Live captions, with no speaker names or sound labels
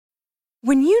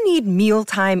When you need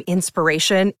mealtime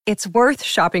inspiration, it's worth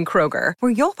shopping Kroger,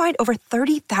 where you'll find over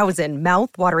 30,000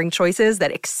 mouth-watering choices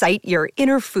that excite your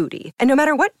inner foodie. And no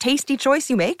matter what tasty choice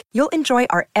you make, you'll enjoy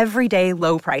our everyday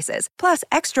low prices, plus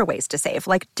extra ways to save,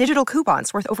 like digital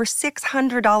coupons worth over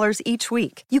 $600 each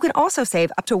week. You can also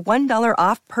save up to $1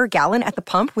 off per gallon at the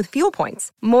pump with fuel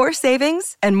points. More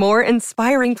savings and more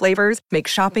inspiring flavors make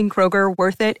shopping Kroger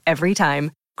worth it every time.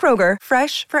 Kroger,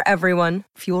 fresh for everyone.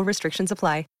 Fuel restrictions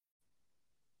apply.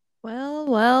 Well,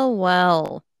 well,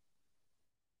 well.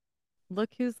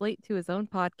 Look who's late to his own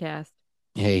podcast.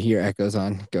 Hey, your echo's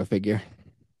on. Go figure.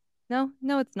 No,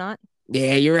 it's not.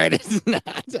 Yeah, you're right. It's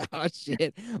not. Oh,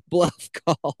 shit. Bluff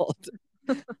called.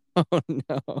 Oh,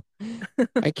 no.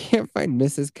 I can't find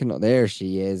Mrs. Cannoli. There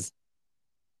she is.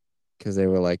 Because they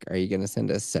were like, are you going to send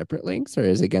us separate links or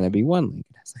is it going to be one link?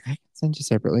 And I was like, I can send you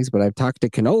separate links, but I've talked to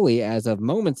Cannoli as of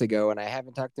moments ago, and I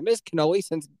haven't talked to Miss Cannoli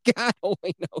since God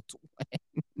only knows when.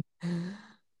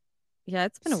 Yeah,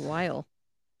 it's been a while.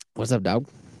 What's up, dog?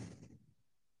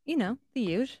 You know, the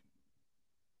usual.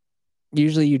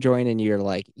 Usually you join and you're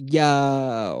like,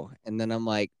 yo. And then I'm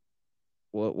like,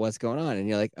 what's going on? And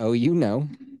you're like, oh, you know.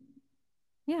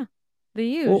 Yeah, the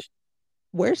usual. Well,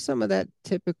 where's some of that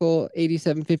typical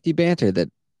 8750 banter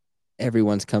that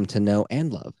everyone's come to know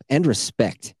and love and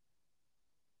respect?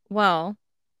 Well,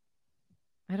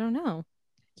 I don't know.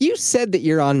 You said that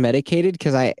you're unmedicated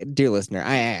because dear listener,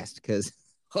 I asked because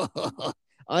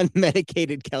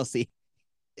unmedicated Kelsey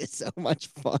is so much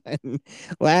fun.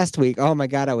 Last week, oh my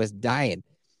God, I was dying.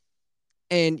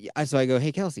 And so I go,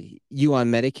 hey, Kelsey, you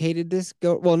unmedicated this?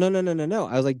 Well, no.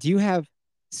 I was like, do you have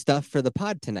stuff for the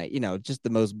pod tonight? You know, just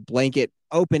the most blanket,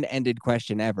 open-ended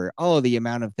question ever. Oh, the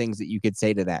amount of things that you could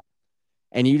say to that.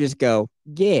 And you just go,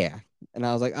 yeah. And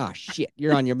I was like, oh, shit,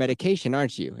 you're on your medication,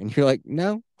 aren't you? And you're like,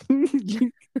 no.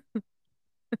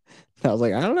 I was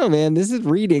like, I don't know, man. This is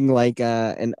reading like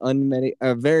a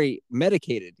very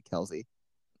medicated Kelsey.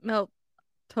 No,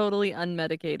 totally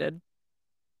unmedicated.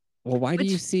 Well, why do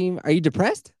you seem... Are you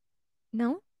depressed?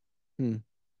 No. Why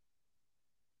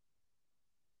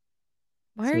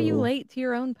are you late to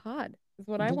your own pod? Is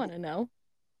what I want to know.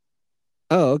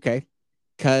 Oh, okay.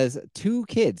 Because 2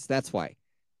 kids, that's why.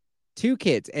 2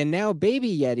 kids. And now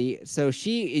baby Yeti, so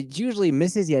it's usually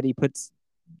Mrs. Yeti puts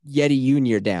Yeti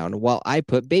Junior down while I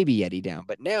put baby Yeti down.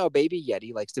 But now baby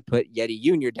Yeti likes to put Yeti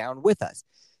Junior down with us.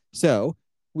 So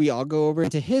we all go over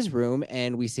into his room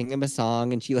and we sing him a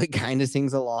song, and she like kind of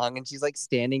sings along, and she's like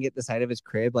standing at the side of his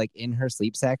crib, like in her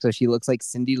sleep sack. So she looks like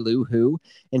Cindy Lou Who,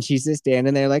 and she's just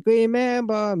standing there like,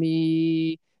 remember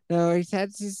me. No, he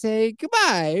had to say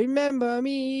goodbye, remember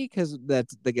me, because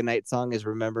that's the goodnight song is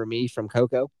Remember Me from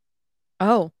Coco.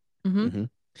 Oh. Mm-hmm.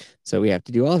 So we have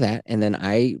to do all that. And then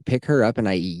I pick her up and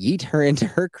I yeet her into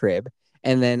her crib.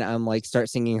 And then I'm like, start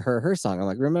singing her song. I'm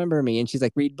like, remember me. And she's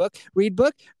like, read book.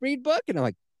 And I'm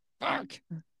like, fuck.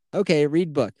 Okay,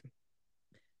 read book.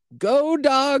 Go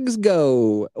Dogs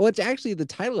Go. Well, it's actually the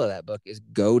title of that book is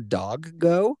Go Dog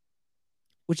Go,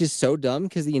 which is so dumb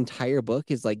because the entire book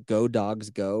is like Go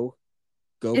Dogs Go,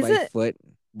 by foot.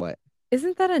 What?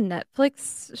 Isn't that a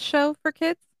Netflix show for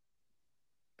kids?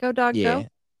 Go Dog Go?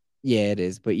 Yeah, it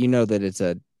is. But you know that it's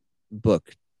a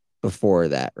book before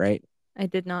that, right? I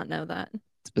did not know that.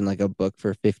 It's been like a book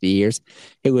for 50 years.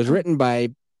 It was written by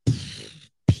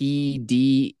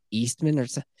P.D. Eastman or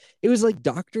something. It was like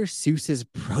Dr. Seuss's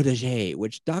protege,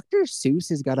 which Dr. Seuss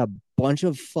has got a bunch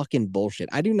of fucking bullshit.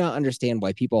 I do not understand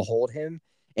why people hold him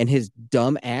and his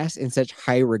dumb ass in such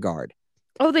high regard.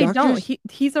 Oh, they don't.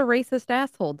 He's a racist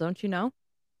asshole, don't you know?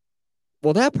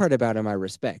 Well, that part about him I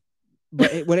respect.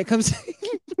 But when it comes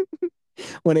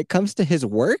to his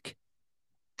work,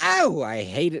 ow, I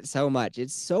hate it so much.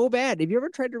 It's so bad. Have you ever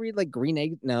tried to read like Green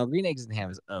Eggs? No, Green Eggs and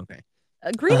Ham is okay.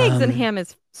 Green Eggs and Ham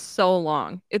is so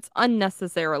long. It's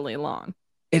unnecessarily long.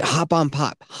 Hop on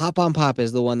Pop. Hop on Pop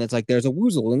is the one that's like, there's a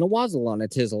woozle and a wazzle and a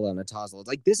tizzle and a tozzle. It's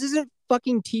like, this isn't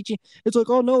fucking teaching. It's like,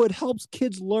 oh no, it helps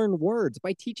kids learn words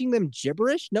by teaching them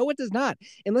gibberish. No, it does not.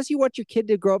 Unless you want your kid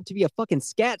to grow up to be a fucking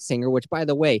scat singer, which by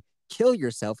the way, kill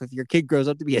yourself if your kid grows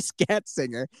up to be a scat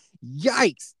singer.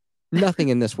 Yikes. Nothing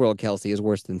in this world, Kelsey, is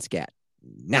worse than scat.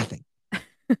 Nothing.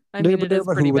 I mean, it is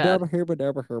pretty bad.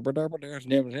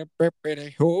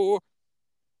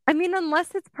 I mean,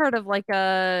 unless it's part of like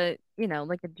a,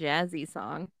 like a jazzy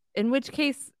song, in which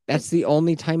case... That's the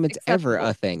only time it's ever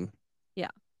a thing. Yeah.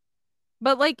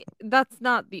 But like, that's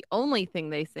not the only thing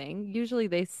they sing. Usually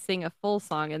they sing a full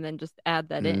song and then just add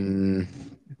that in.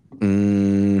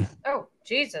 Oh,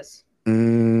 Jesus.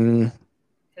 Hello?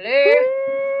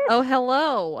 Oh,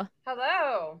 hello.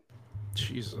 Hello.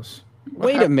 Jesus.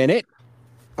 Wait a minute.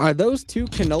 Are those 2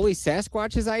 cannoli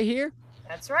Sasquatches I hear?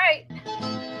 That's right.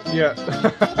 Yeah.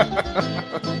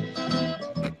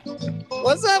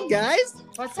 What's up, guys?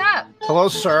 What's up? Hello,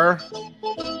 sir.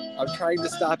 I'm trying to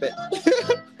stop it.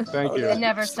 Thank you. It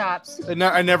never stops. It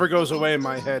never goes away in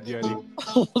my head, Yeti.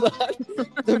 Hold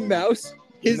on. The mouse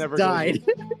has Never died.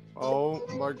 Oh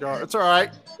my god. It's all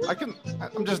right.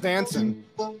 I'm just dancing.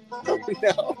 Oh,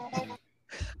 no.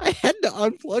 I had to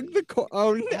unplug the cord.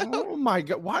 Oh, no. Oh my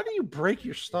god. Why do you break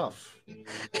your stuff?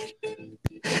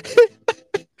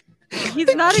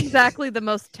 He's not exactly the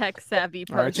most tech savvy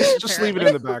person. All right, just leave it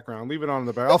in the background. Leave it on in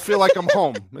the back. I'll feel like I'm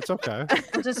home. It's okay.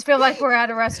 I just feel like we're at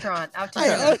a restaurant out to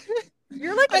dinner.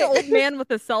 You're like an old man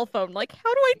with a cell phone. Like,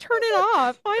 how do I turn it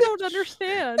off? I don't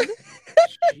understand.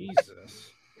 Jesus.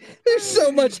 There's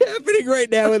so much happening right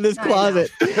now in this I know.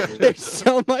 closet. There's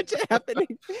so much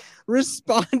happening.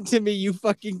 Respond to me, you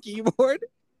fucking keyboard.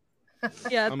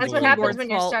 Yeah, That's what happens when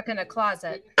you're stuck in a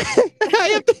closet.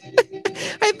 I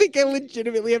think I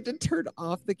legitimately have to turn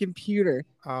off the computer.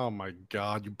 Oh my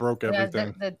god, you broke Yeah,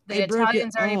 everything. the I broke it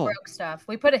Italians already all. broke stuff.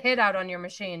 We put a hit out on your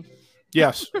machine.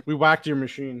 Yes, we whacked your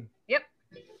machine. Yep.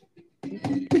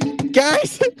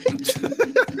 Guys,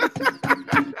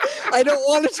 I don't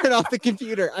want to turn off the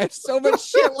computer. I have so much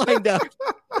shit lined up.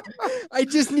 I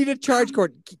just need a charge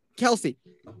cord. Kelsey.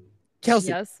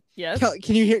 Yes. Yes.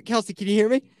 Can you hear Kelsey? Can you hear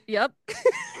me? Yep.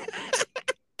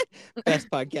 Best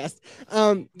podcast.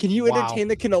 Can you Wow. entertain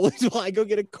the cannolis while I go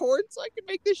get a cord so I can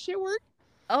make this shit work?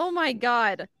 Oh my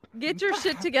god. Get your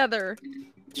shit together.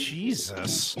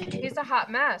 Jesus. He's a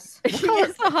hot mess. He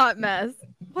is a hot mess.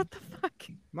 What the fuck?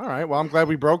 All right. Well, I'm glad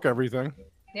we broke everything.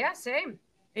 Yeah, same.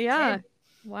 Yeah.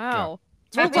 Wow.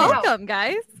 Yeah. Well, Happy to help. welcome,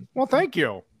 guys. Well, thank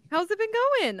you. How's it been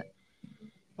going?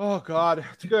 Oh God,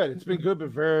 it's good. It's been good, but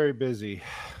very busy.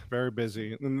 Very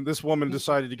busy. And this woman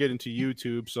decided to get into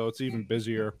YouTube, so it's even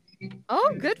busier.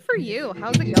 Oh, good for you.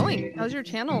 How's it going? How's your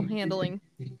channel handling?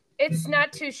 It's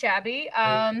not too shabby.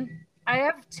 I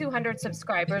have 200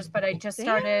 subscribers, but I just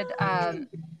started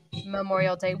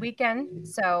Memorial Day weekend,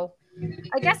 so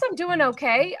I guess I'm doing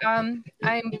okay.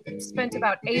 I spent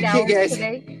about 8 hours guys.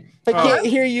 today. I can't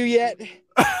hear you yet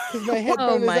because my headphone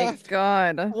Oh is my off.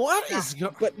 god. What is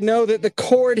going? But know that the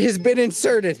cord has been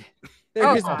inserted. There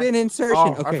Oh, has God. been insertion.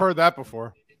 Oh, Okay, I've heard that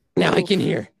before. now I can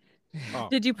hear. Oh,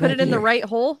 Did you put it in the right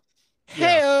hole?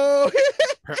 Heyo,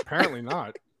 apparently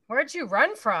not. Where'd you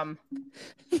run from?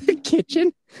 the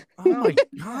kitchen. Oh my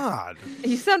God.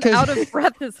 You sound 'Cause- out of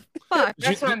breath as fuck.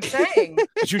 That's what I'm saying.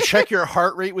 Did you check your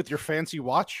heart rate with your fancy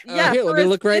watch? Yeah, here, let for me as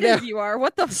look right fit as now. You are.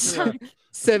 What the fuck?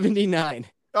 79.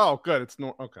 Oh, good. It's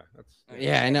no okay. That's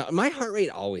Yeah, I know. My heart rate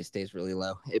always stays really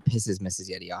low. It pisses Mrs.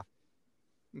 Yeti off.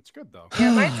 it's good though.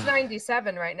 Yeah, mine's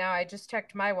 97 right now. I just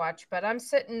checked my watch, but I'm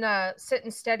sitting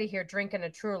steady here drinking a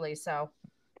Truly. So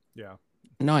Yeah.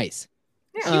 Nice.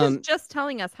 She was Um, just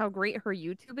telling us how great her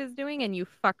YouTube is doing, and you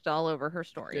fucked all over her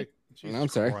story. Jesus I'm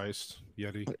sorry. Christ,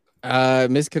 Yeti.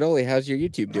 Miss Cannoli, how's your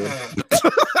YouTube doing?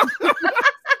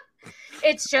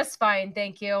 it's just fine,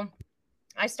 thank you.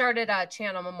 I started a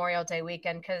channel Memorial Day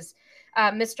weekend because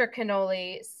Mr.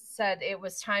 Cannoli said it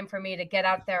was time for me to get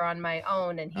out there on my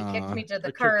own, and he kicked me to the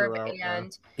kicked her curb. out, yeah.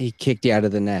 And He kicked you out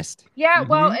of the nest. yeah,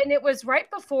 well, and it was right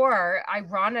before,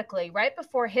 ironically, right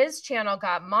before his channel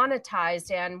got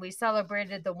monetized, and we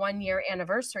celebrated the 1-year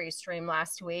anniversary stream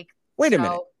last week. Wait a So,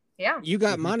 minute. Yeah. You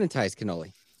got monetized,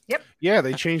 Cannoli. Yeah,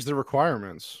 they changed the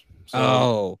requirements. So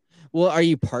Oh. Well, are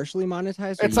you partially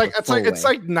monetized? or it's you like the it's like full it's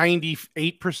way? like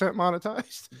 98%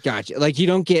 monetized. Gotcha. Like you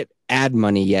don't get ad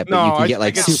money yet, but you can get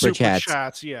like get super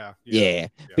chats. Yeah. Yeah.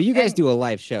 But you guys And- do a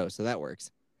live show, so that works.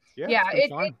 Yeah, it's been it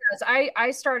fun. does.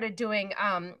 I started doing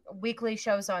weekly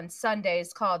shows on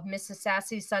Sundays called Mrs.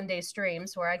 Sassy Sunday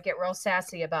Streams, where I get real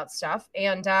sassy about stuff.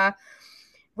 And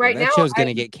right that now, show's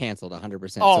gonna get canceled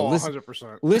 100%. Oh, so listen,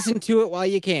 100%. listen to it while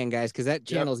you can, guys, because that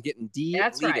channel's getting deleted.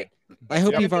 That's right. I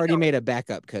hope Yep. you've already made a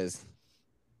backup, because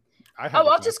I have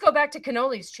I'll just go back to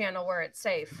Cannoli's channel where it's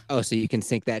safe. so you can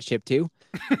sink that ship too.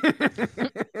 According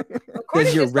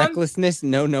Because your to some- recklessness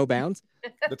no bounds.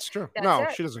 That's true. That's No,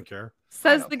 it. she doesn't care.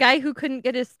 Says don't the guy who couldn't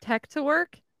get his tech to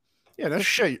work. Yeah, that's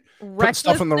shit. Put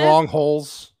stuff in the Recklessness? wrong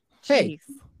holes. Hey.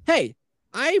 Jeez. Hey,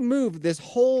 I moved this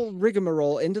whole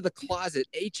rigmarole into the closet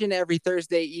each and every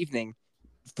Thursday evening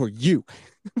for you,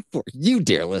 for you,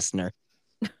 dear listener.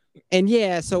 And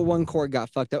yeah, so one cord got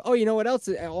fucked up. Oh, you know what else?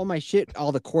 All my shit,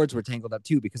 all the cords were tangled up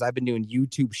too, because I've been doing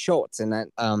YouTube shorts and that.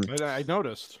 I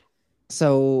noticed.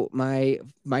 So my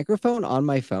microphone on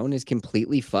my phone is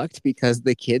completely fucked because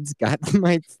the kids got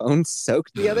my phone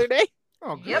soaked the other day.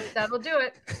 Oh, good. Yep, that'll do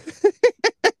it.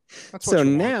 That's what So you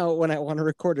want. now when I want to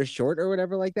record a short or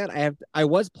whatever like that, I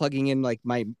was plugging in like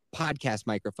my podcast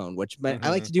microphone, which I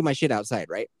like to do my shit outside,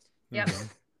 right? Yep.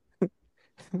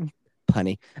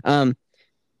 Punny.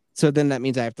 So then that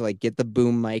means I have to like get the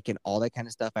boom mic and all that kind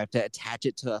of stuff. I have to attach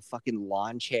it to a fucking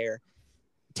lawn chair.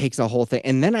 It takes a whole thing.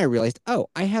 And then I realized, oh,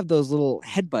 I have those little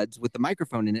headbuds with the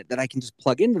microphone in it that I can just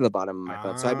plug into the bottom of my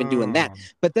phone. So I've been doing that.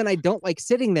 But then I don't like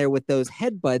sitting there with those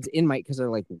headbuds in my, because they're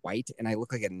like white and I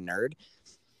look like a nerd.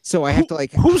 So I have to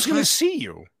like, who's gonna see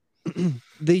you?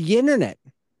 The internet.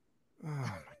 Oh my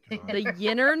God. The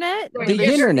internet? The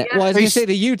internet. Well, I was going to say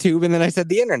the YouTube, and then I said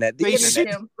the internet. The They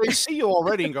internet. see you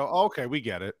already and go, oh, okay, we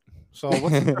get it. So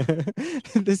what's the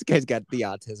This guy's got the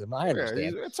autism. I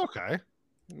understand. it's okay.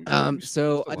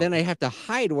 So then I have to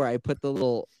hide where I put the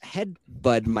little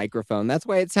headbud microphone. That's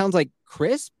why it sounds like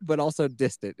crisp, but also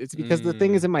distant. It's because the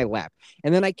thing is in my lap,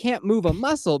 and then I can't move a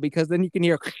muscle because then you can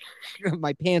hear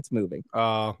my pants moving.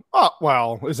 Oh,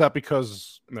 well, is that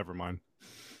because? Never mind.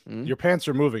 Your pants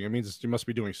are moving. It means you must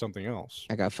be doing something else.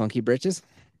 I got funky britches.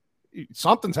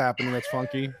 Something's happening that's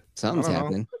funky. Something's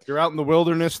happening. You're out in the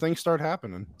wilderness, things start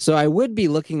happening. So I would be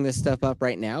looking this stuff up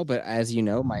right now, but as you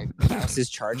know, my mouse is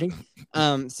charging.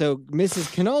 So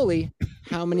Mrs. Cannoli,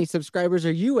 how many subscribers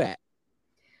are you at?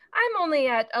 I'm only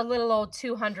at a little old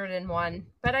 201,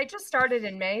 but I just started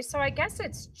in May, so I guess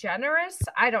it's generous.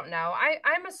 I don't know.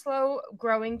 I'm a slow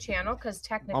growing channel because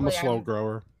technically I'm a slow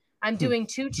grower. I'm doing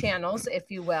 2 channels,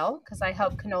 if you will, because I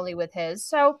help Cannoli with his.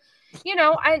 So, you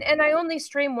know, I only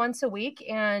stream once a week,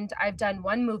 and I've done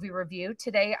 1 movie review.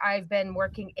 Today, I've been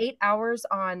working 8 hours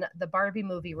on the Barbie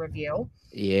movie review.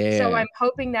 Yeah. So I'm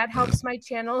hoping that helps my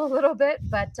channel a little bit.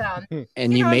 But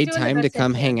and you made time to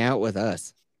come hang out with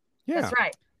us. Yeah, that's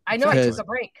right. I know I took a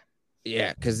break.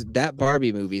 Yeah, because that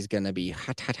Barbie movie is gonna be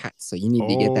hot. So you need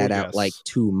to get that out like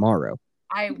tomorrow.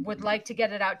 I would like to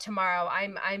get it out tomorrow.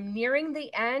 I'm nearing the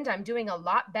end. I'm doing a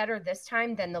lot better this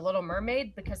time than The Little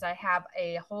Mermaid because I have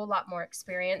a whole lot more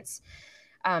experience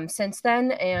since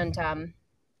then. And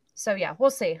so, yeah,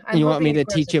 we'll see. You want me to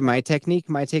teach you my technique?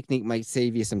 My technique might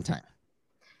save you some time.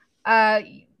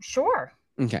 Sure.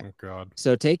 Okay. Oh, God.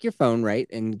 So take your phone, right,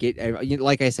 and get,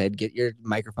 like I said, get your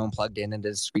microphone plugged in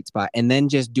into the sweet spot, and then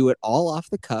just do it all off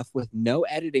the cuff with no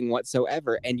editing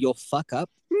whatsoever, and you'll fuck up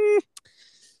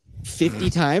 50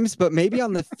 times, but maybe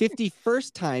on the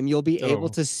 51st time you'll be able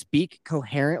to speak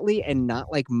coherently and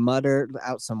not like mutter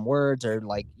out some words or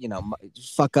like, you know,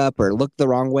 fuck up or look the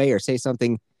wrong way or say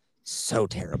something so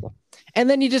terrible. And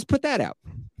then you just put that out.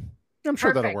 I'm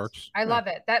sure that'll work. I love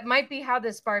it. That might be how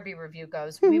this Barbie review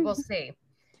goes. We will see.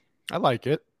 I like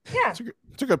it. Yeah.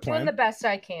 It's a good plan. Doing the best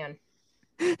I can.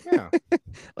 Yeah.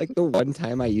 Like the one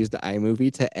time I used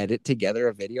iMovie to edit together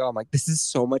a video, I'm like, this is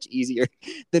so much easier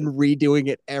than redoing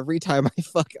it every time I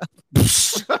fuck up.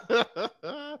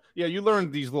 Yeah, you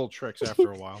learned these little tricks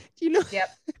after a while. You know, yep.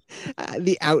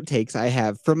 The outtakes I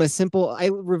have from I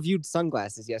reviewed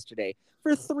sunglasses yesterday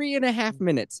for 3.5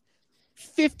 minutes,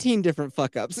 15 different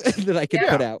fuck ups that I could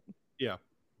put out. Yeah.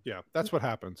 Yeah. That's what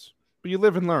happens. But you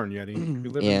live and learn, Yeti.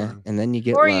 You live and learn. And then you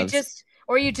get Or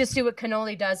you just do what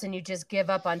Cannoli does and you just give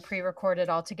up on pre-recorded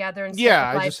altogether and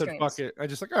I just said fuck it. I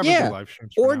just like I'm gonna do live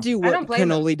streams. Or do what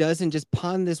Cannoli does and just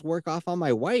pawn this work off on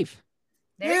my wife.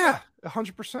 Yeah,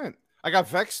 100%. I got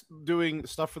Vex doing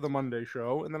stuff for the Monday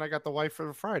show, and then I got the wife for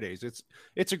the Fridays.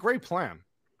 It's a great plan.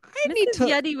 Mrs.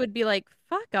 Yeti would be like,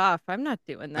 fuck off. I'm not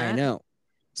doing that. I know.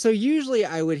 So usually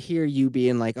I would hear you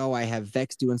being like, oh, I have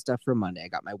Vex doing stuff for Monday. I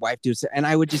got my wife doing stuff. And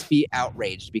I would just be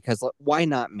outraged because why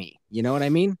not me? You know what I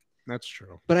mean? That's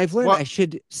true. But I've learned I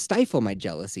should stifle my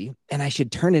jealousy and I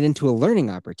should turn it into a learning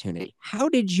opportunity. How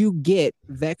did you get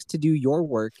Vex to do your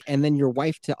work and then your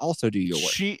wife to also do your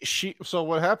work? So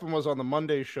what happened was on the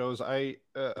Monday shows, I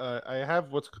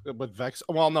have what's with Vex.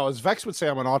 Well, no, as Vex would say,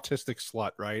 I'm an autistic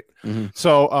slut, right? Mm-hmm.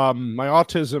 So my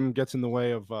autism gets in the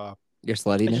way of your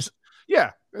sluttiness.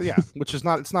 Yeah, which is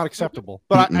it's not acceptable.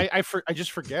 But I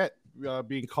just forget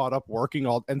being caught up working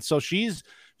and so she's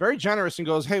very generous and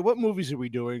goes, hey, what movies are we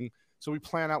doing? So we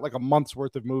plan out like a month's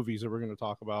worth of movies that we're going to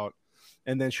talk about.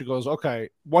 And then she goes, okay.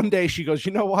 One day she goes,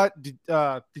 you know what?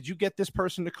 Did you get this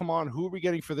person to come on? Who are we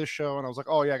getting for this show? And I was like,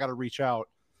 oh yeah, I got to reach out.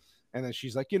 And then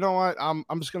she's like, you know what? I'm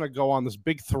just going to go on this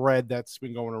big thread that's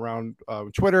been going around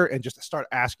Twitter and just start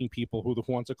asking people who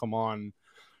wants to come on.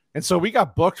 And so we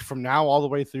got booked from now all the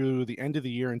way through the end of the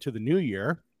year into the new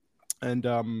year. And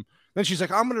then she's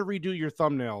like, I'm going to redo your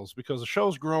thumbnails because the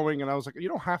show's growing. And I was like, you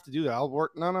don't have to do that. I'll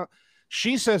work. No.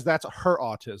 She says that's her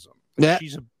autism. Yeah.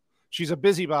 She's a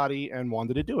busybody and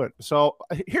wanted to do it. So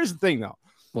here's the thing, though.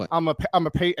 What? I have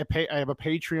a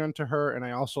Patreon to her, and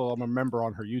I also am a member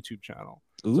on her YouTube channel.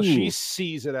 Ooh. So she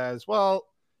sees it as, well,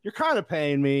 you're kind of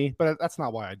paying me, but that's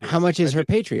not why I do it. How much is her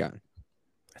Patreon?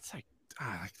 It's like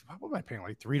what am I paying?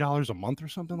 Like $3 a month or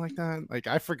something like that. Like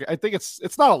I forget. I think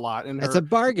it's not a lot. And It's a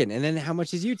bargain. And then how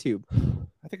much is YouTube?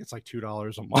 I think it's like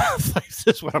 $2 a month. Like, this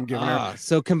is what I'm giving her.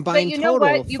 So But combined you know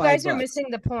total, what? You guys are $5. missing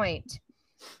the point.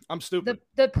 I'm stupid.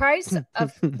 The price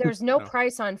of there's no No.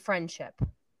 price on friendship.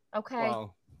 Okay.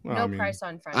 Well, no I mean, price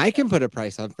on friendship. I can put a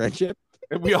price on friendship.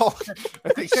 we all. I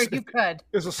I'm think sure you could.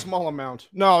 there's a small amount.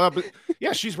 No, but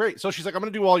yeah, she's great. So she's like, I'm gonna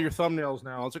do all your thumbnails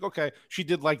now. I was like, okay. She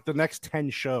did like the next 10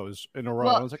 shows in a row.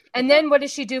 Well, I was like, And then what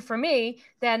does she do for me?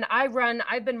 Then I've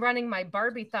been running my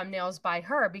Barbie thumbnails by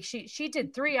her because she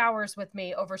did 3 hours with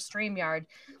me over StreamYard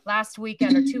last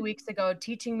weekend or 2 weeks ago,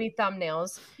 teaching me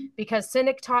thumbnails because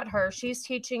Cynic taught her. She's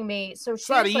teaching me. So she's it's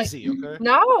not like, easy. Okay.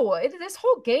 No, this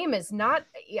whole game is not.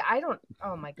 I don't.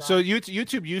 Oh my god. So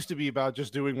YouTube used to be about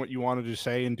just doing what you wanted to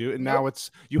say and do, and now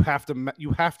it's you have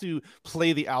to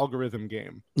play the algorithm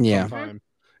game. Yeah. Sometime.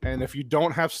 And if you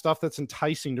don't have stuff that's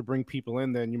enticing to bring people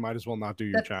in, then you might as well not do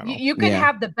your channel. You can Yeah.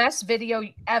 have the best video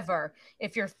ever.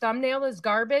 If your thumbnail is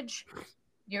garbage,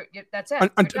 you're that's it. You're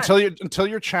done. Until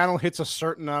your channel hits a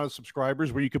certain amount of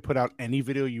subscribers where you could put out any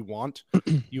video you want,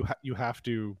 you have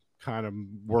to kind of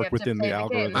work have to within play the the game.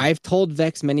 algorithm. I've told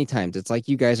Vex many times, it's like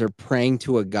you guys are praying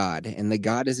to a god, and the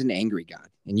god is an angry god,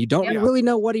 and you don't Yep. really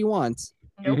know what he wants,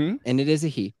 Nope. Mhm. and it is a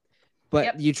he. But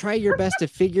Yep. you try your best to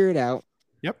figure it out,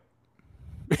 Yep.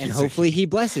 and hopefully he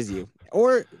blesses you,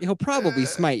 or he'll probably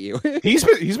smite you. he's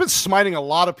been smiting a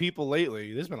lot of people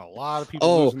lately. There's been a lot of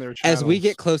people losing their channels. As we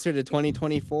get closer to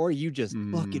 2024, you just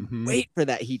fucking Mhm. wait for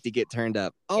that heat to get turned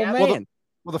up. Oh Yeah. man.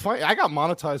 Well, I got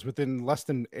monetized within less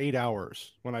than 8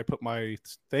 hours when I put my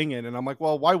thing in, and I'm like,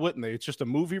 well, why wouldn't they? It's just a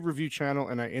movie review channel,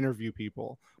 and I interview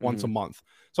people once a month.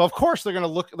 So of course they're gonna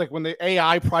look like when the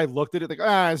AI probably looked at it, like,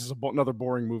 this is another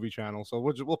boring movie channel, so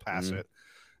we'll pass it.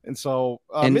 And so,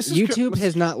 and YouTube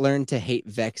has not learned to hate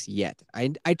Vex yet.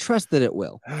 I trust that it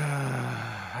will.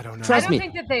 I don't know. Trust I me.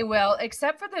 don't think that they will,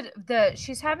 except for the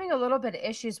she's having a little bit of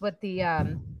issues with the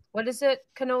what is it,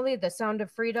 Cannoli? The Sound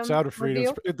of Freedom. Sound of Freedom.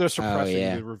 review? They're suppressing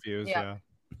yeah. the reviews. Yeah.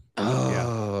 Yeah.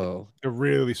 Oh. They're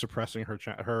really suppressing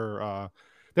her.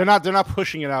 They're not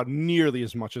pushing it out nearly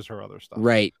as much as her other stuff.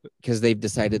 Right, because they've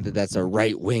decided that that's a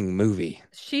right-wing movie.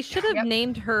 She should have Yep.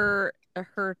 named her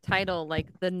title like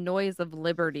 "The Noise of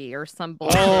Liberty" or some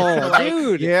bullshit. Oh, Like,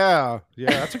 dude. Yeah,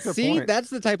 that's a good See, point. that's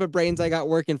the type of brains I got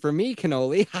working for me,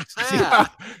 Cannoli. Yeah.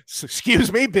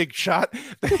 Excuse me, big shot.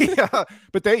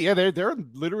 They're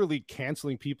literally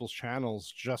canceling people's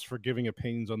channels just for giving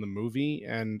opinions on the movie,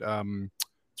 and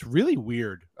it's really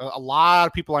weird. A lot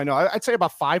of people I know, I'd say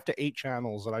about 5 to 8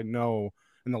 channels that I know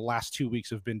in the last 2 weeks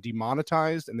have been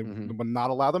demonetized, and they would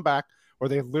not allow them back, or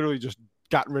they've literally just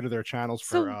gotten rid of their channels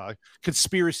for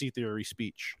conspiracy theory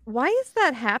speech. Why is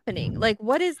that happening? Like,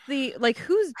 what is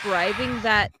who's driving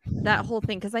that whole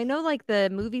thing? Because I know like the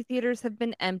movie theaters have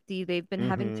been empty. They've been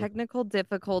having technical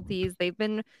difficulties. They've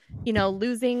been,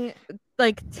 losing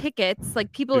like tickets.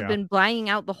 Like people have been buying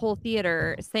out the whole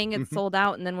theater, saying it's sold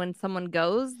out, and then when someone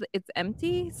goes, it's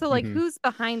empty. So like, who's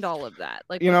behind all of that?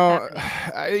 Like, what's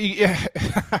happening?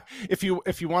 if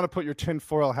you want to put your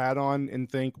tinfoil hat on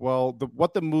and think, well,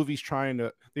 what the movie's trying to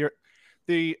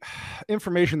the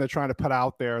information they're trying to put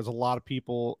out there is a lot of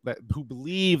people who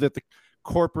believe that the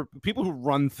corporate people who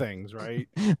run things, right?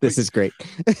 This is great.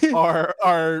 are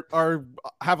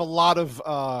have a lot of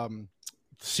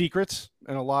secrets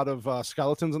and a lot of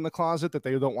skeletons in the closet that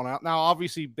they don't want out. Now,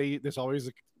 obviously, there's always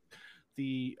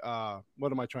the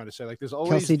what am I trying to say? Like, there's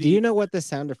always Kelsey, do you know what the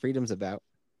Sound of Freedom's about?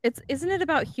 Isn't it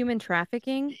about human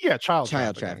trafficking? Yeah, child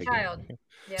trafficking. Child.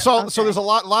 Yeah. So there's a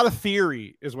lot of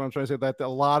theory is what I'm trying to say, that a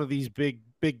lot of these big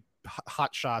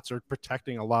hot shots are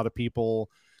protecting a lot of people,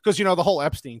 because the whole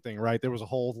Epstein thing, right? There was a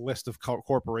whole list of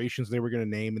corporations they were going to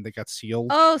name, and they got sealed.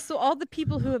 Oh, so all the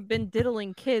people who have been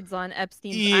diddling kids on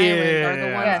Epstein's island are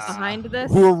the ones Yes. behind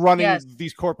this? Who are running Yes.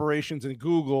 these corporations and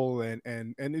Google and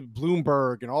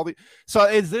Bloomberg and all the.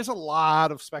 So there's a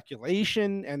lot of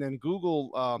speculation, and then Google,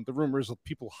 the rumors of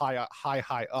people high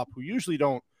up who usually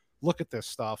don't look at this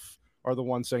stuff are the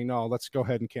ones saying, no, let's go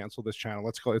ahead and cancel this channel.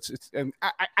 Let's go. It's and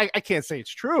I can't say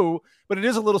it's true, but it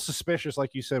is a little suspicious,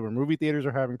 like you said, when movie theaters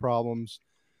are having problems,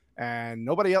 and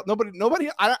nobody.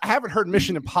 I haven't heard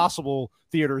Mission Impossible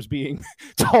theaters being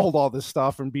told all this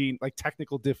stuff and being like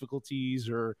technical difficulties,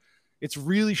 or it's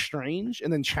really strange.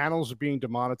 And then channels are being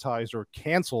demonetized or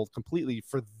canceled completely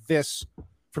for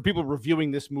people reviewing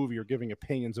this movie or giving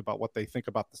opinions about what they think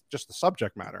about just the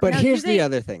subject matter. But Now, here's do the they-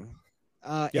 other thing.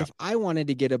 If I wanted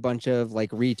to get a bunch of like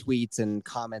retweets and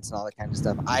comments and all that kind of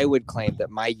stuff, I would claim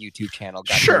that my YouTube channel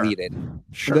got deleted.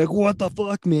 Sure. Like, what the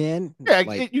fuck, man? Yeah,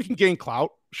 Like, you can gain clout.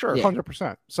 Sure, Yeah.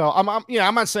 100%. So I'm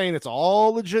not saying it's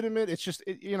all legitimate. It's just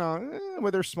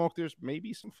where there's smoke, there's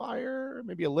maybe some fire,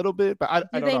 maybe a little bit, but I Do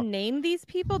don't they know. name these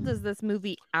people? Does this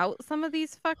movie out some of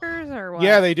these fuckers or what?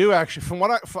 Yeah, they do actually. From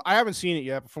what I haven't seen it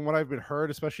yet, but from what I've been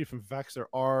heard, especially from Vex, there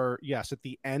are at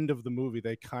the end of the movie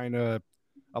they kind of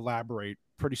elaborate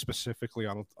pretty specifically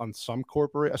on some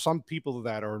people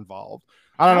that are involved.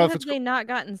 I don't know if have it's they not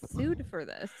gotten sued for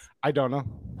this? I don't know.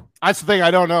 That's the thing.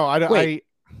 I don't know. Wait.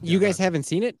 You guys haven't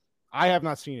seen it? I have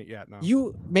not seen it yet. No.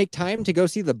 You make time to go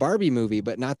see the Barbie movie,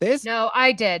 but not this? No,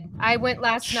 I did. I went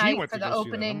last She night went for to the go see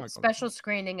that. Oh opening my God. special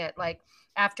screening at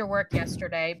after work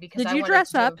yesterday because Did I you wanted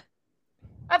dress to- up?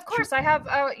 Of course, I have.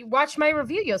 Watch my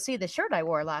review. You'll see the shirt I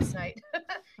wore last night.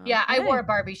 Yeah, I Okay. wore a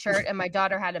Barbie shirt, and my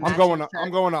daughter had a I'm matching going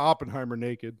shirt. to Oppenheimer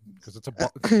naked because it's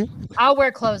I'll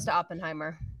wear clothes to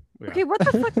Oppenheimer. Okay, what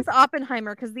the fuck is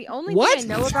Oppenheimer? Because the only What?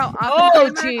 thing I know about Oh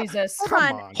Oppenheimer. Jesus!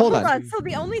 Hold on. So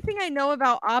the only thing I know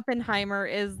about Oppenheimer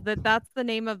is that that's the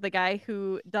name of the guy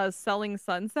who does Selling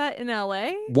Sunset in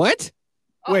LA. What?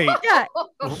 Wait. Yeah,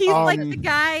 he's like the Um,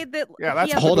 guy that yeah, that's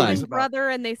he has Hold a on. twin brother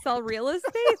and they sell real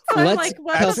estate. So I'm Let's- like,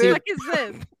 what Kelsey- the fuck is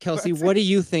this? Kelsey, what do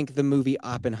you think the movie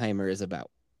Oppenheimer is about?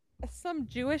 Some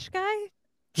Jewish guy?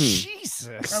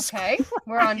 Jesus. Okay,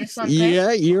 we're on to something.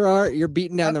 Yeah, you're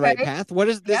beating down the right Okay. path. What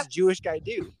does this Yep. Jewish guy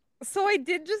do? So I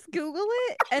did just Google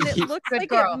it, and it looks Good like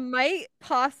girl. it might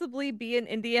possibly be an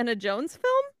Indiana Jones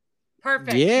film.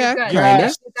 Perfect. Yeah, You're good. kinda.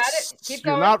 You got it. Keep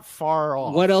You're going. not far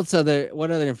off. What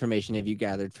other information have you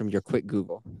gathered from your quick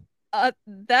Google?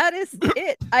 That is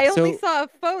it. I only So- saw a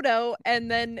photo and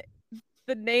then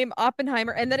the name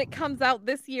Oppenheimer, and then it comes out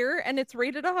this year and it's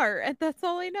rated R, and that's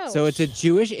all I know. So it's a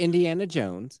Jewish Indiana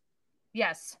Jones.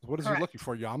 Yes. What is correct. he looking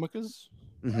for? Yarmulkes?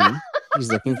 Mhm.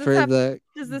 He's looking Does for this have- the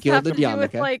Does this have to gilded do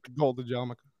with yarmulke. like Golden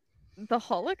yarmulke. the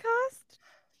Holocaust?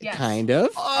 Yes. kind of.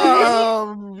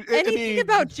 Anything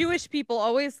about Jewish people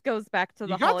always goes back to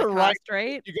the You got the Holocaust, right-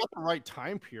 right? You got the right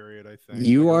time period, I think.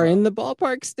 You Like, are around- in the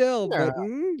ballpark still, Yeah. but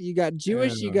you got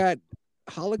Jewish, you Yeah. got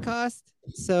Holocaust.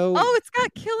 So Oh, it's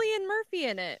got Cillian Murphy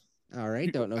in it. all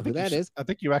right, don't know I who think you that s- is. I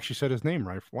think you actually said his name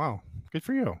right. Wow. Good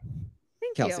for you.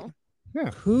 Thank Kelsey. you.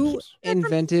 Yeah. Who They're from Peaky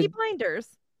invented? Blinders.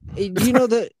 Do you know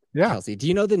the Yeah. Kelsey? Do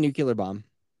you know the nuclear bomb?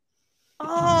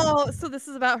 Oh, so this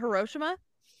is about Hiroshima?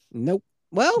 Nope.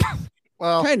 Well,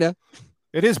 Well, kind of.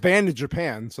 it is banned in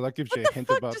Japan, so that gives you What a the hint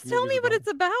fuck? about. Just the tell movie's me what about.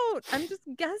 it's about. I'm just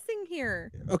guessing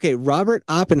here. Okay, Robert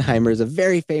Oppenheimer is a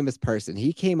very famous person.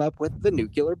 He came up with the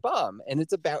nuclear bomb, and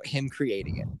it's about him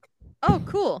creating it. Oh,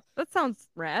 cool. That sounds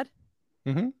rad.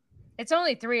 It's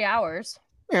only 3 hours.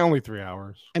 Yeah, only 3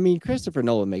 hours. I mean, Christopher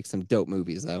Nolan makes some dope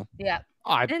movies, though. Yeah.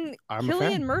 And I'm a Cillian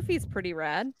fan. Murphy's pretty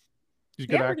rad. He's a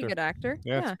good Pretty actor. good actor.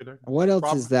 Yeah, Yeah. it's a good actor. What else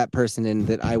Rob- is that person in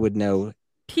that I would know?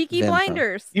 Peaky Them from.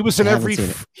 Blinders. He was in I haven't every. seen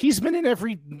it. He's been in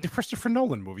every Christopher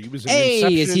Nolan movie. He was in Hey,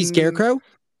 is he Inception. Scarecrow?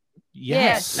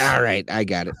 Yes. All right, I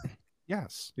got it.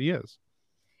 Yes, he is.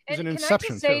 He's And in can I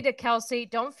Inception, just say too. to Kelsey,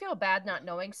 don't feel bad not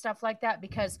knowing stuff like that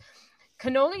because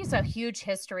Cannoli's a huge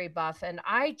history buff, and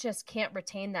I just can't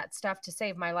retain that stuff to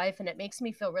save my life, and it makes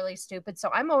me feel really stupid. So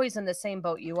I'm always in the same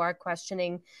boat you are,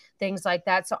 questioning things like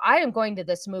that. So I am going to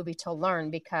this movie to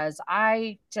learn because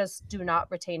I just do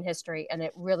not retain history, and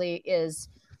it really is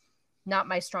not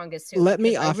my strongest suit. Let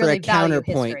me because I offer really a value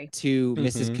history. counterpoint to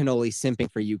Mrs. Mhm. Cannoli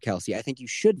simping for you, Kelsey. I think you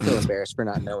should feel embarrassed for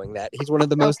not knowing that. He's one of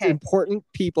the most Okay. important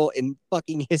people in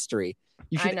fucking history.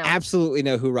 You I should know. absolutely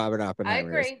know who Robert I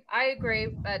Oppenheimer is. agree. I agree,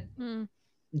 but Hmm.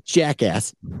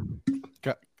 Jackass.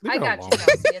 Leave I it got alone. you,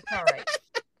 Kelsey. It's all right.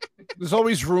 There's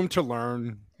always room to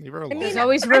learn. Leave her alone. There's mean,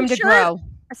 always room I'm to sure- grow.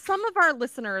 Some of our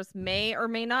listeners may or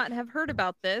may not have heard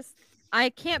about this. I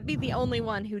can't be the only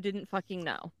one who didn't fucking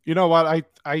know. You know what?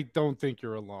 I don't think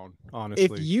you're alone, honestly.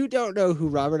 If you don't know who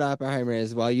Robert Oppenheimer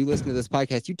is while you listen to this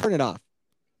podcast, you turn it off.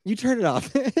 You turn it off.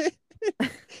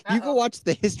 You go Uh-oh. watch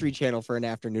the History Channel for an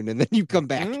afternoon and then you come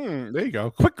back. There you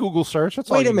go. Quick Google search. That's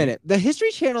all Wait you a minute. The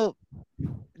History Channel,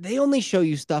 they only show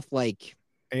you stuff like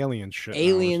need. Alien shit. now.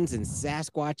 aliens and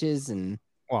Sasquatches and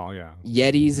Well, yeah.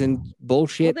 Yetis and Well,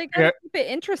 bullshit. they gotta Yeah. keep it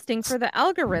interesting for the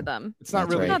algorithm. It's not That's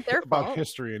really right. Not their about fault.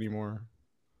 history anymore.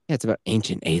 Yeah, it's about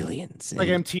ancient aliens and Like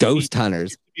MTV. ghost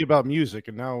hunters. It used to be about music,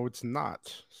 and now it's not.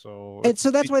 So, And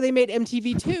so that's why they made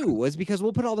MTV2 was because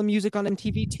we'll put all the music on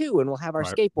MTV2 and we'll have our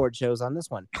Right. skateboard shows on this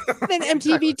one. Then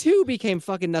MTV2 became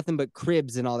fucking nothing but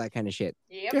cribs and all that kind of shit.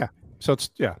 Yep. Yeah. So it's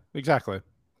exactly.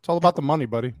 It's all about the money,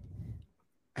 buddy.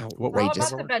 All Outrageous.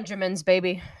 about the Benjamins,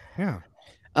 baby. Yeah.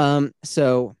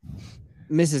 So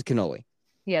Mrs. Cannoli,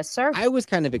 Yes, sir. I was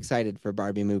kind of excited for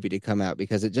Barbie movie to come out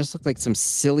because it just looked like some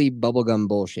silly bubblegum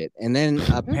bullshit. And then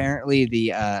apparently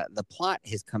the plot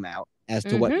has come out as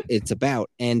to what it's about.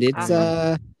 And it's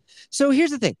So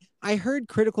here's the thing. I heard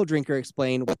Critical Drinker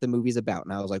explain what the movie's about,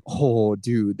 and I was like, oh,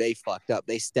 dude, they fucked up.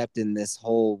 They stepped in this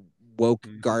whole woke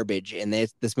garbage, and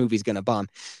this movie's going to bomb.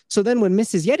 So then when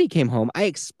Mrs. Yeti came home, I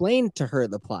explained to her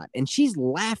the plot, and she's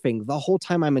laughing the whole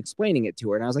time I'm explaining it to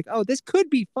her. And I was like, oh, this could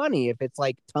be funny if it's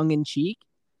like tongue-in-cheek.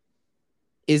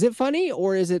 Is it funny,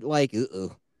 or is it like,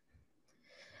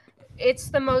 It's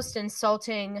the most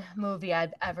insulting movie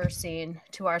I've ever seen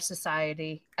to our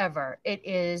society, ever. It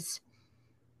is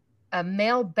a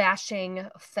male-bashing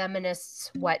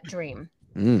feminist's wet dream.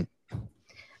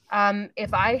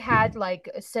 If I had, like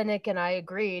Cynic and I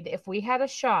agreed, if we had a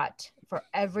shot for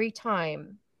every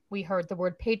time we heard the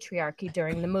word patriarchy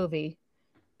during the movie,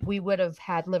 we would have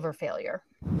had liver failure.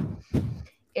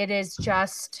 It is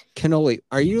just... Cannoli,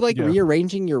 are you like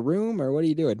rearranging your room, or what are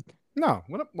you doing? No.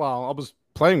 Well, I was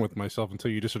playing with myself until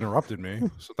you just interrupted me.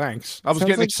 So thanks. I was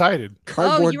getting excited.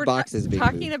 Cardboard you were boxes being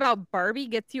talking moved. about Barbie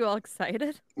gets you all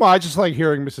excited? Well, I just like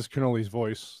hearing Mrs. Cannoli's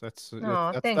voice. That's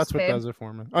thanks, what babe. does it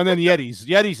for me. And then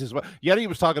Yetis is what Yeti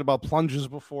was talking about plunges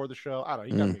before the show. I don't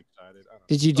know. You got me excited.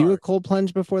 Did you do a cold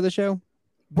plunge before the show?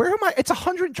 Where am I? It's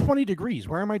 120 degrees.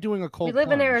 Where am I doing a cold plunge? We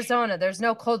live in Arizona. There's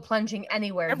no cold plunging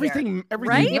anywhere. Everything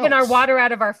Right? Even our water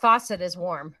out of our faucet is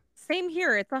warm. Same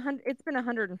here. It's been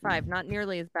 105. Not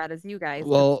nearly as bad as you guys.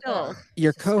 Well, still.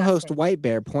 your co-host disgusting. White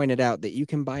Bear pointed out that you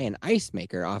can buy an ice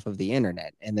maker off of the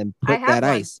internet and then I put have that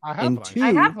one. ice I have into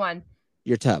I have one.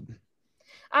 your tub.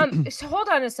 So hold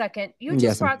on a second. You just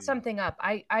Yes, brought something up.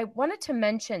 I wanted to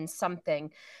mention something.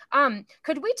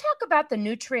 Could we talk about the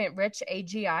nutrient-rich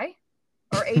AGI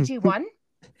or AG1? Would that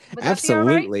be all right?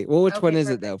 Absolutely. Well, which one Okay, is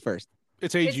it perfect. though? First,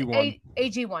 It's It's AG1.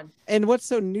 AG1. and what's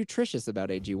so nutritious about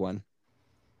AG1?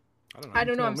 I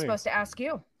don't know. I'm supposed to ask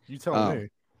you. You tell Oh. me.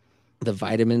 The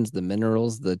vitamins, the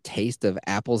minerals, the taste of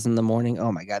apples in the morning.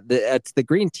 Oh my god, it's the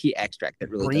green tea extract that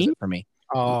really does Green? it for me.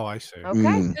 Oh, I see.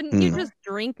 Okay. Couldn't you just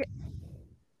drink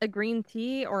a green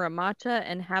tea or a matcha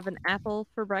and have an apple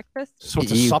for breakfast? So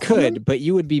it's a You supplement? could, but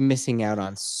you would be missing out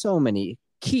on so many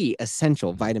key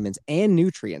essential vitamins and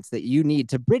nutrients that you need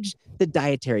to bridge the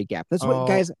dietary gap. That's what, Oh,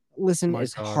 guys, listen my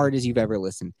as God. hard as you've ever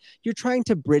listened. You're trying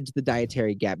to bridge the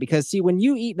dietary gap because, see, when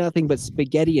you eat nothing but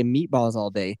spaghetti and meatballs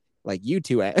all day, like you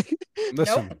two,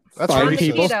 Listen, Nope. that's Fine On the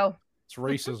people. racist. keto. It's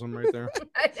racism right there.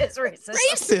 It's racist.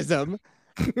 racism.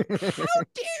 How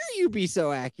dare you be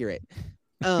so accurate?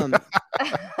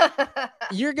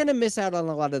 You're going to miss out on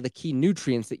a lot of the key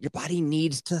nutrients that your body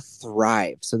needs to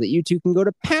thrive so that you two can go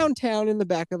to Pound Town in the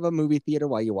back of a movie theater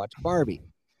while you watch Barbie.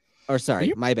 Or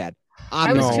sorry, my bad.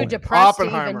 I was Oppenheimer. too depressed to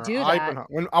even Oppenheimer. do that.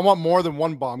 When I want more than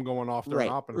one bomb going off there. in Right,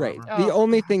 Oppenheimer. right. The Oh.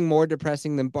 only thing more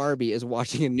depressing than Barbie is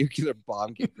watching a nuclear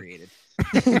bomb get created.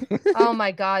 Oh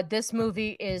my God, this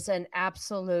movie is an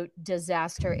absolute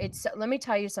disaster. Let me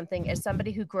tell you something. As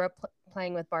somebody who grew up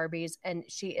playing with Barbies, and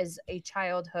she is a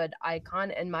childhood icon,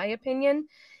 in my opinion,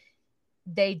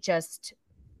 they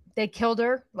killed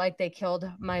her like they killed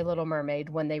My Little Mermaid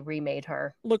when they remade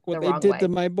her. Look what The they wrong did way. to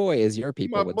my boy, as your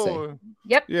people My would say. boy.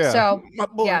 Yep. Yeah. So My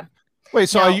boy. yeah. Wait,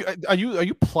 so No. are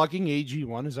you plugging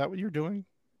AG1? Is that what you're doing?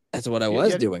 That's what I Yeah,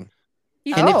 was yeah. doing.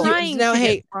 He's And if you- trying now, to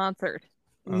hey- get sponsored.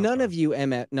 None of you,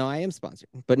 no, I am sponsored,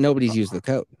 but nobody's used the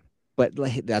code. But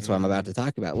that's what I'm about to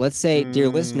talk about. Let's say, dear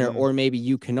listener, or maybe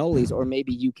you cannolis, or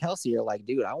maybe you Kelsey, are like,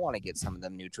 dude, I want to get some of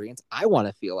them nutrients. I want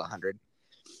to feel 100.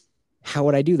 How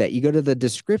would I do that? You go to the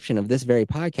description of this very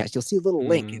podcast. You'll see a little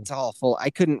link. It's all full. I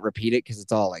couldn't repeat it because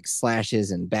it's all like slashes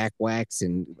and back wax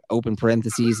and open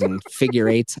parentheses and figure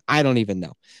eights. I don't even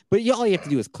know. But all you have to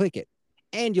do is click it,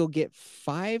 and you'll get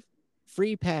 5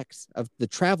 free packs of the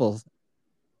travel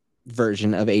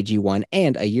version of AG1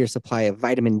 and a year supply of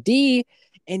vitamin D.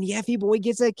 And Yeffy Boy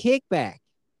gets a kickback.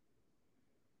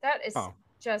 That is Oh,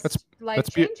 just that's life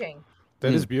beau- changing.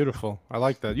 That is beautiful. I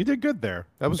like that. You did good there.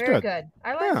 That was Very good. good.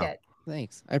 I like Yeah. it.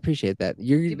 Thanks. I appreciate that.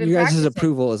 Your You've been guys' practicing.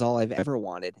 approval is all I've ever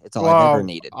wanted. It's all I've ever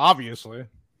needed. Obviously.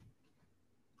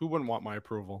 Who wouldn't want my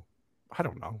approval? I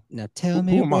don't know. Now tell Who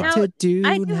me am I? what to do.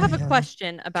 I do have a now,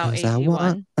 question about 'cause I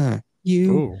want AG1.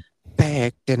 you Ooh.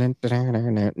 back.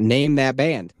 Name that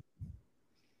band.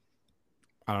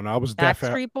 I don't know. I was deaf.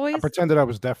 Backstreet Boys? I pretended I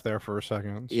was deaf there for a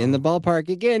second. so- In the ballpark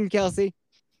again, Kelsey.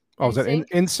 Oh, is that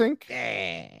in sync?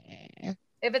 Yeah.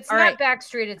 If it's All not right.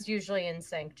 Backstreet, it's usually in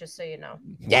sync, just so you know.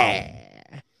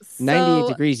 Yeah. So, 98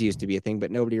 degrees used to be a thing,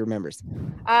 but nobody remembers. No,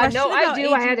 Question I about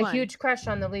do. I had a AG1. huge crush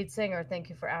on the lead singer. Thank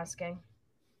you for asking.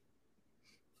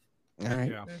 All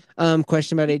right. Yeah.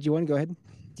 Question about AG1. Go ahead.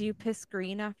 do you piss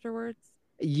green afterwards?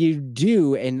 You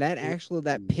do, and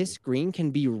that piss green can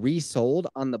be resold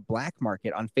on the black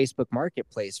market on Facebook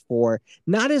Marketplace for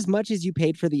not as much as you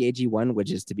paid for the AG1,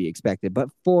 which is to be expected, but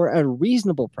for a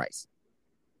reasonable price.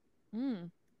 Hmm.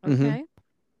 Mhm. Okay.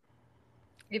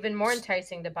 Even more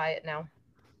enticing to buy it now.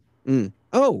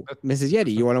 Oh, Mrs.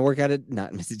 Yeti, you want to work out a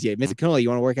not Mrs. Yeti, Mrs. Cannoli, you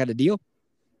want to work out a deal?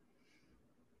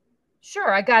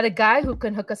 Sure, I got a guy who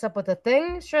can hook us up with a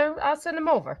thing. Sure, I'll send him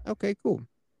over. Okay, cool.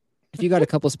 If you got a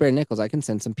couple spare nickels, I can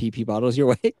send some PP bottles your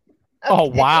way. Oh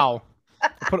Okay. wow!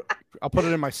 I'll put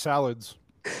it in my salads.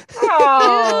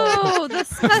 Oh, Oh, the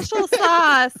special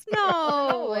sauce. no,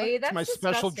 No. wait, It's that's my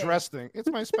special disgusting. dressing. It's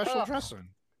my special Ugh. dressing.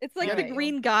 It's like Yeah. the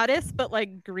green goddess, but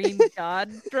like green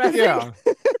god dressing. Yeah,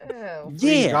 Ew.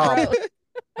 Yeah. God.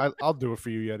 Gross. I'll do it for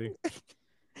you, Yeti.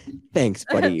 Thanks,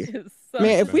 buddy. That is so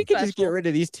Man, if we could just get special. rid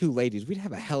of these two ladies, we'd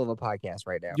have a hell of a podcast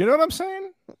right now. You know what I'm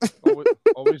saying?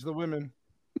 Always the women.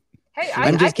 Hey,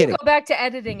 I'm I just can kidding. go back to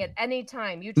editing at any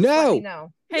time. You just No. let me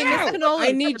know. Hey, No, Miss Cannoli,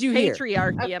 I need you here.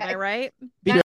 patriarchy, am I Okay. right?